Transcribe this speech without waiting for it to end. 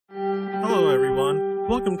Hello everyone,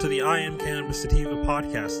 welcome to the I Am Cannabis Sativa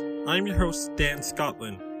podcast. I'm your host, Dan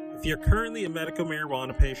Scotland. If you're currently a medical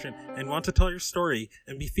marijuana patient and want to tell your story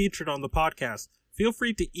and be featured on the podcast, feel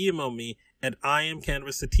free to email me at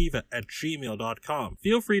iamcannabissativa@gmail.com.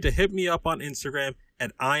 Feel free to hit me up on Instagram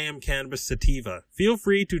at iamcannabissativa. Feel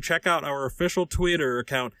free to check out our official Twitter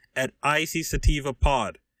account at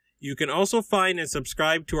ICSativaPod. You can also find and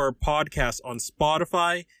subscribe to our podcast on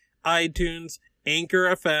Spotify, iTunes, Anchor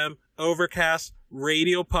FM, Overcast,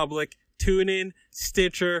 Radio Public, TuneIn,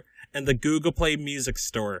 Stitcher, and the Google Play Music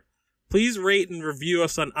Store. Please rate and review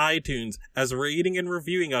us on iTunes, as rating and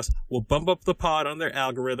reviewing us will bump up the pod on their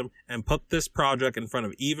algorithm and put this project in front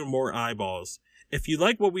of even more eyeballs. If you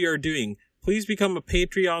like what we are doing, please become a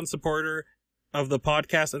Patreon supporter of the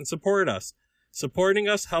podcast and support us. Supporting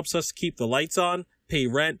us helps us keep the lights on, pay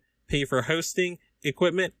rent, pay for hosting,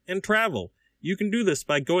 equipment, and travel. You can do this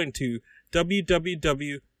by going to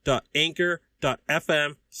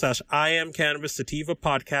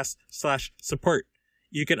www.anchor.fm/IamCannabisSativapodcast/support.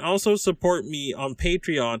 You can also support me on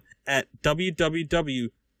Patreon at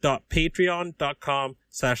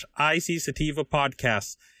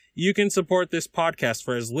www.patreon.com/ICSativapodcasts. You can support this podcast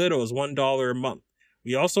for as little as $1 a month.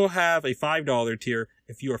 We also have a $5 tier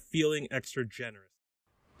if you are feeling extra generous.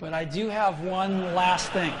 But I do have one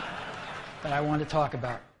last thing that I want to talk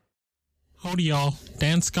about. Howdy y'all,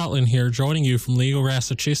 Dan Scotland here, joining you from Legal,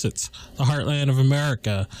 Massachusetts, the heartland of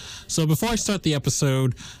America. So before I start the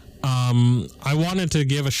episode, I wanted to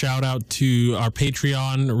give a shout out to our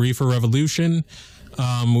Patreon, Reefer Revolution.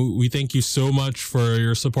 We thank you so much for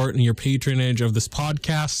your support and your patronage of this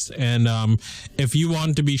podcast. And if you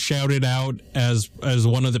want to be shouted out as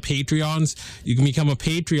one of the Patreons, you can become a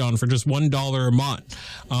Patreon for just $1 a month.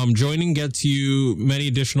 Joining gets you many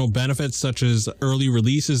additional benefits, such as early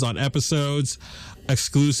releases on episodes,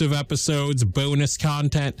 exclusive episodes, bonus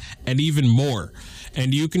content, and even more.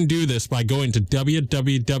 And you can do this by going to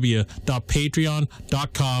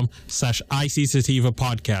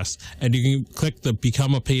www.patreon.com/ICSativapodcast, and you can click the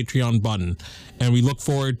Become a Patreon button. And we look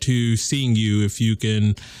forward to seeing you if you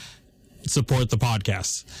can support the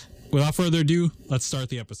podcast. Without further ado, let's start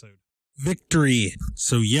the episode. Victory.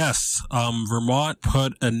 So yes, Vermont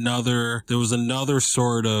there was another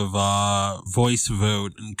sort of voice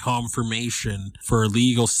vote and confirmation for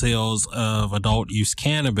legal sales of adult use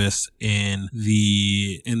cannabis in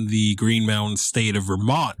the Green Mountain state of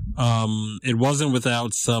Vermont. It wasn't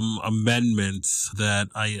without some amendments that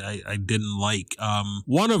I didn't like.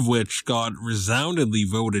 One of which got resoundingly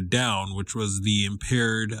voted down, which was the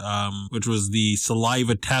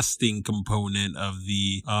saliva testing component of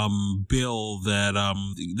the bill that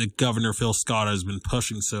Governor Phil Scott has been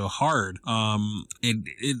pushing so hard.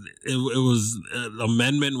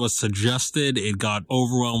 Amendment was suggested. It got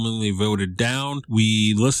overwhelmingly voted down.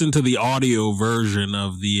 We listened to the audio version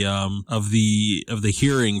of the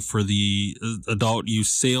hearing for the adult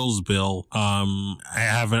use sales bill. I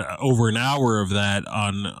have over an hour of that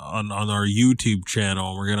on our YouTube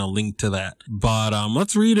channel. We're gonna link to that. But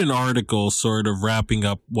let's read an article sort of wrapping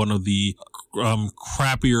up one of the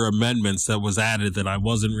crappier amendments that was added that I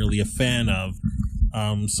wasn't really a fan of.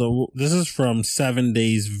 So this is from 7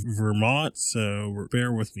 Days Vermont, so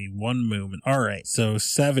bear with me one moment. Alright, so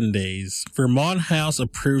 7 Days. Vermont House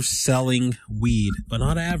approves selling weed, but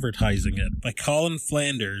not advertising it, by Colin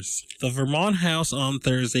Flanders. The Vermont House on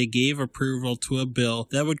Thursday gave approval to a bill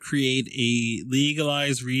that would create a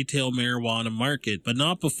legalized retail marijuana market, but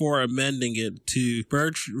not before amending it to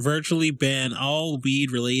virtually ban all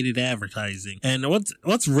weed-related advertising. And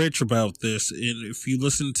what's rich about this, and if you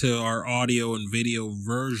listen to our audio and video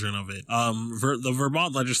version of it, the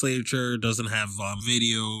Vermont legislature doesn't have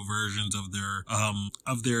video versions of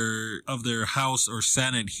their House or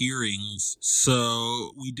Senate hearings,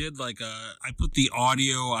 so we did I put the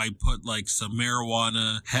audio, I put some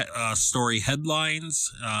marijuana story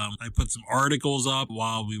headlines, I put some articles up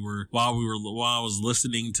while I was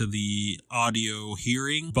listening to the audio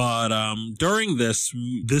hearing. But during this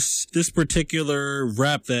particular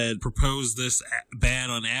rep that proposed this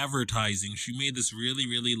ban on advertising, she made this really,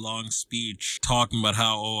 really long speech talking about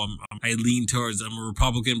how, I'm a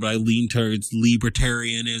Republican, but I lean towards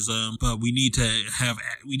libertarianism, but we need to have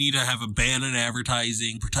a ban on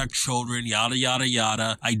advertising, protect children, yada, yada,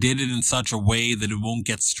 yada. I did it in such a way that it won't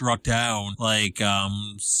get struck down like,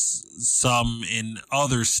 some in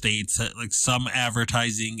other states, like some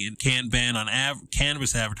advertising and ban on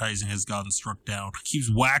cannabis advertising has gotten struck down. Keeps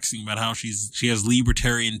waxing about how she has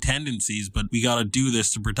libertarian tendencies, but we gotta do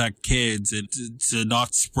this to protect kids and to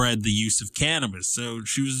not spread the use of cannabis. So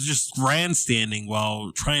she was just grandstanding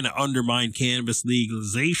while trying to undermine cannabis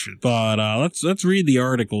legalization. But let's read the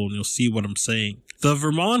article and you'll see what I'm saying. The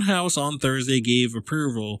Vermont House on Thursday gave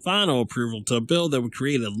final approval to a bill that would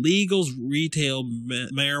create a legal retail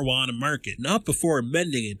marijuana market, not before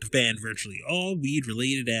amending it to ban virtually all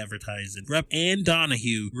weed-related advertising. Rep. Ann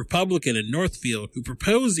Donahue, Republican in Northfield, who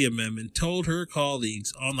proposed the amendment, told her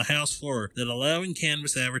colleagues on the House floor that allowing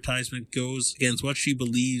cannabis advertisement goes against what she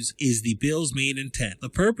believes is the bill's main intent. The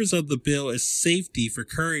purpose of the bill is safety for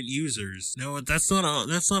current users. No, that's not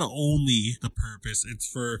only the purpose.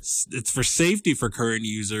 It's for safety for current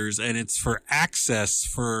users, and it's for access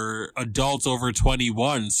for adults over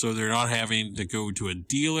 21, so they're not having to go to a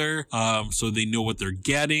dealer, so they know what they're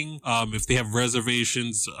getting. If they have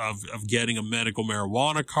reservations of getting a medical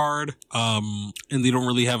marijuana card, and they don't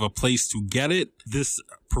really have a place to get it, this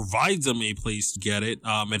provides them a place to get it.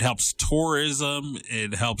 It helps tourism.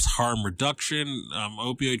 It helps harm reduction.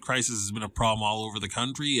 Opioid crisis has been a problem all over the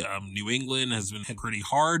country. New England has been hit pretty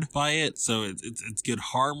hard by it, so it's good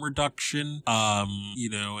harm reduction.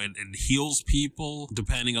 And heals people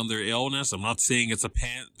depending on their illness. I'm not saying it's a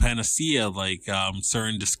panacea like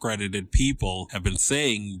certain discredited people have been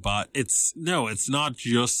saying, but it's not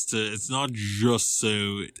just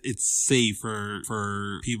so it's safe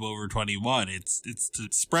for people over 21. It's to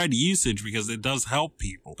spread usage because it does help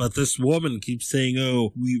people. But this woman keeps saying,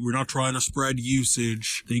 "Oh, we're not trying to spread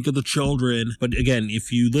usage. Think of the children." But again,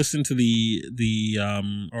 if you listen to the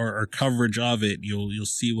coverage of it, you'll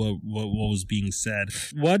see what was being said.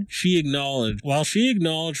 While she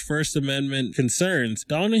acknowledged First Amendment concerns,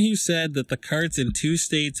 Donahue said that the carts in 2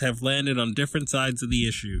 states have landed on different sides of the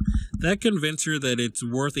issue. That convinced her that it's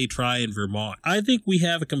worth a try in Vermont. "I think we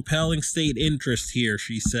have a compelling state interest here,"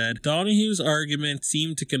 she said. Donahue's argument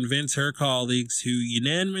seemed to convince her colleagues, who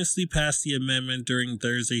unanimously passed the amendment during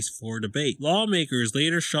Thursday's floor debate. Lawmakers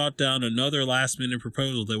later shot down another last-minute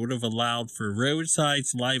proposal that would have allowed for roadside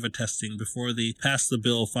saliva testing before they passed the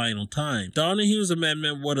bill a final time. Donahue's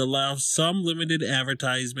amendment would allow some limited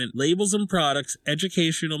advertisement, labels and products,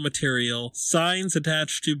 educational material, signs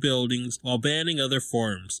attached to buildings, while banning other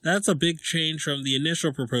forms. That's a big change from the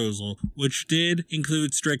initial proposal, which did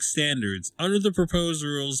include strict standards. Under the proposed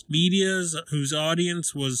rules, medias whose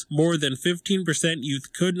audience was more than 15%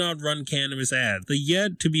 youth could not run cannabis ads. The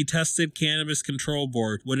yet-to-be-tested Cannabis Control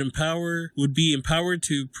Board would be empowered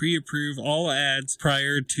to pre-approve all ads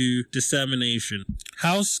prior to dissemination.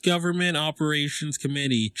 House Government Operations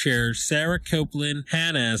Committee Chair Sarah Copeland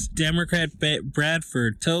Hannas, Democrat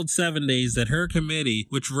Bradford, told 7 Days that her committee,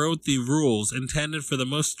 which wrote the rules, intended for the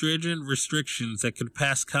most stringent restrictions that could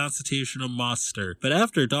pass constitutional muster. But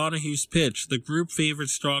after Donahue's pitch, the group favored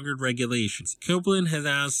stronger regulations. Copeland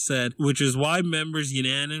has said, which is why members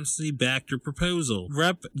unanimously backed her proposal.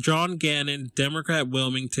 Rep. John Gannon, Democrat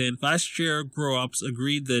Wilmington, Vice Chair Grow-Ups,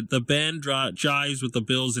 agreed that the ban jives with the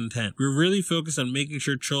bill's intent. "We're really focused on making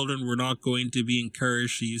sure children were not going to be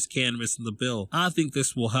encouraged to use cannabis in the bill. I think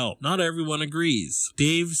this will help." Not everyone agrees.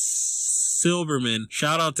 Dave Silberman,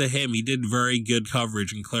 shout out to him. He did very good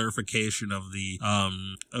coverage and clarification of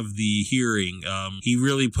the hearing. He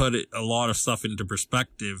really put a lot of stuff into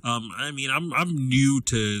perspective. I'm new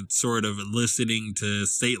to sort of listening to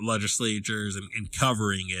state legislatures and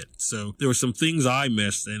covering it. So there were some things I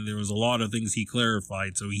missed, and there was a lot of things he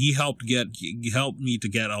clarified. So he helped me to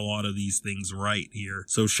get a lot of these things right here.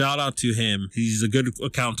 So shout out to him. He's a good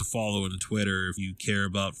account to follow on Twitter if you care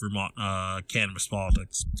about Vermont cannabis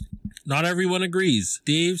politics. Not everyone agrees.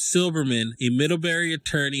 Dave Silberman, a Middlebury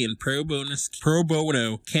attorney and pro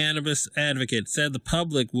bono cannabis advocate, said the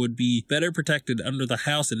public would be better protected under the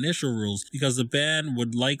House initial rules because the ban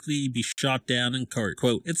would likely be shot down in court.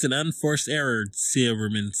 Quote, "It's an unforced error,"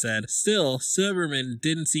 Silberman said. Still, Silberman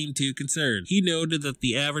didn't seem too concerned. He noted that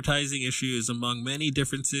the advertising issue is among many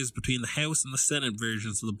differences between the House and the Senate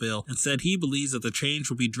versions of the bill, and said he believes that the change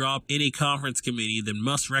will be dropped in a conference committee that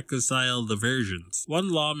must reconcile the versions. One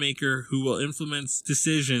lawmaker who will influence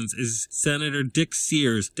decisions is Senator Dick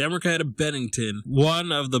Sears, Democrat of Bennington,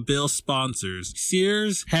 one of the bill's sponsors.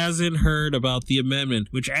 Sears hasn't heard about the amendment,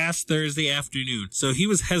 which asked Thursday afternoon, so he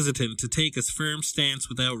was hesitant to take a firm stance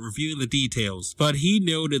without reviewing the details. But he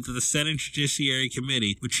noted that the Senate Judiciary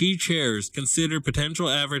Committee, which he chairs, considered potential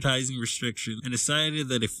advertising restriction and decided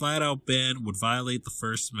that a flat-out ban would violate the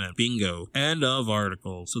First Amendment. Bingo. End of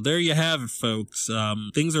article. So there you have it, folks.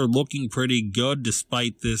 Things are looking pretty good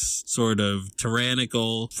despite this this sort of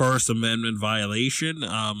tyrannical First Amendment violation.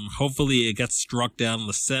 Hopefully it gets struck down in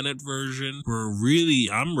the Senate version.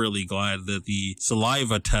 I'm really glad that the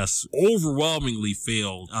saliva tests overwhelmingly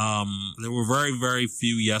failed. There were very, very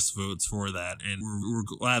few yes votes for that, and we're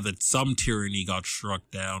glad that some tyranny got struck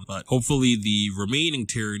down, but hopefully the remaining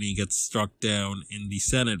tyranny gets struck down in the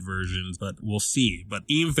Senate versions, but we'll see. But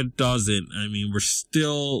even if it doesn't, I mean, we're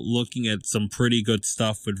still looking at some pretty good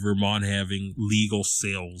stuff with Vermont having legal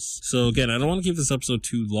sales. So again, I don't want to keep this episode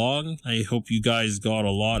too long. I hope you guys got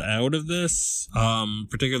a lot out of this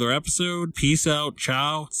particular episode. Peace out,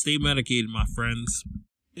 ciao, stay medicated, my friends.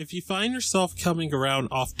 If you find yourself coming around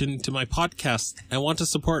often to my podcast and want to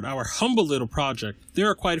support our humble little project, there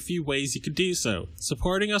are quite a few ways you could do so.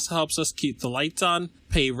 Supporting us helps us keep the lights on,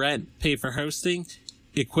 pay rent, pay for hosting,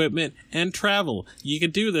 equipment, and travel. You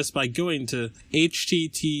can do this by going to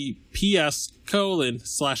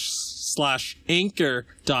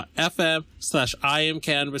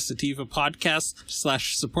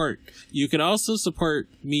https://anchor.fm/IamCannabisSativa/support. You can also support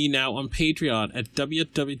me now on Patreon at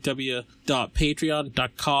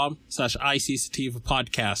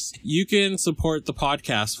www.patreon.com/ICSativapodcast. You can support the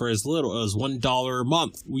podcast for as little as $1 a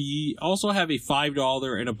month. We also have a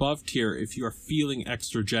 $5 and above tier if you are feeling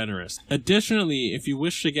extra generous. Additionally, if you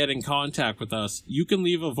wish to get in contact with us, you can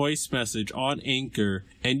leave a voice message on Anchor,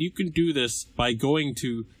 and you can do this by going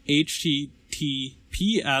to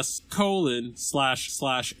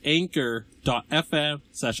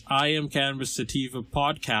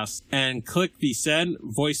https://anchor.fm/IamCannabisSativapodcast and click the send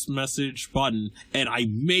voice message button, and I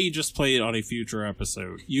may just play it on a future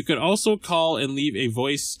episode. You can also call and leave a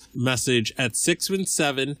voice message at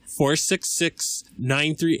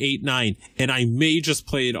 617-466-9389, and I may just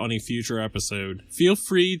play it on a future episode. Feel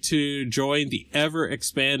free to join the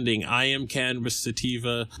ever-expanding I Am Cannabis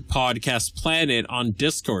Sativa podcast planet on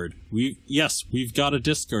Discord. We've got a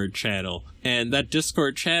Discord channel, and that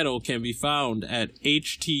Discord channel can be found at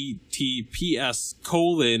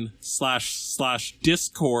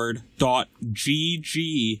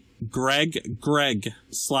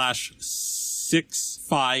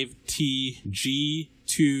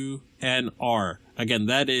Again,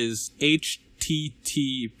 that is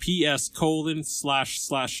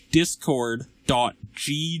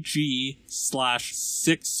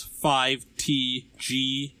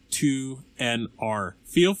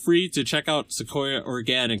Feel free to check out Sequoia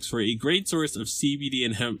Organics for a great source of CBD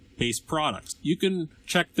and hemp-based products. You can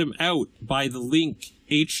check them out by the link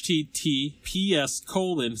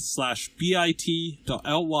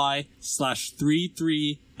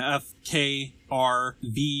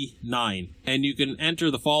https://bit.ly/33FKRV9, and you can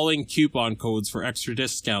enter the following coupon codes for extra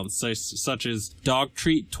discounts, such as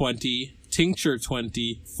DogTreat20,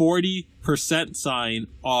 Tincture20, 40% sign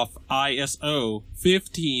off ISO,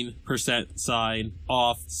 15% sign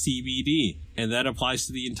off CBD, and that applies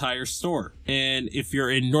to the entire store. And if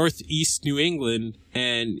you're in Northeast New England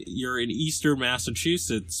and you're in Eastern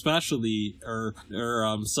Massachusetts, especially, or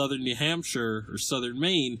Southern New Hampshire or Southern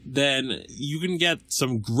Maine, then you can get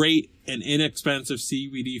some great and inexpensive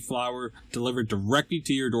CBD flower delivered directly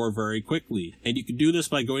to your door very quickly. And you can do this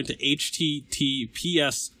by going to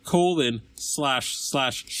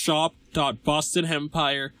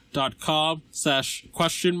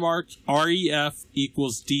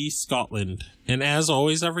https://shop.bostonhempire.com/?ref=D Scotland. And as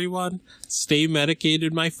always, everyone, stay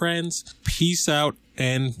medicated, my friends. Peace out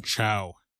and ciao.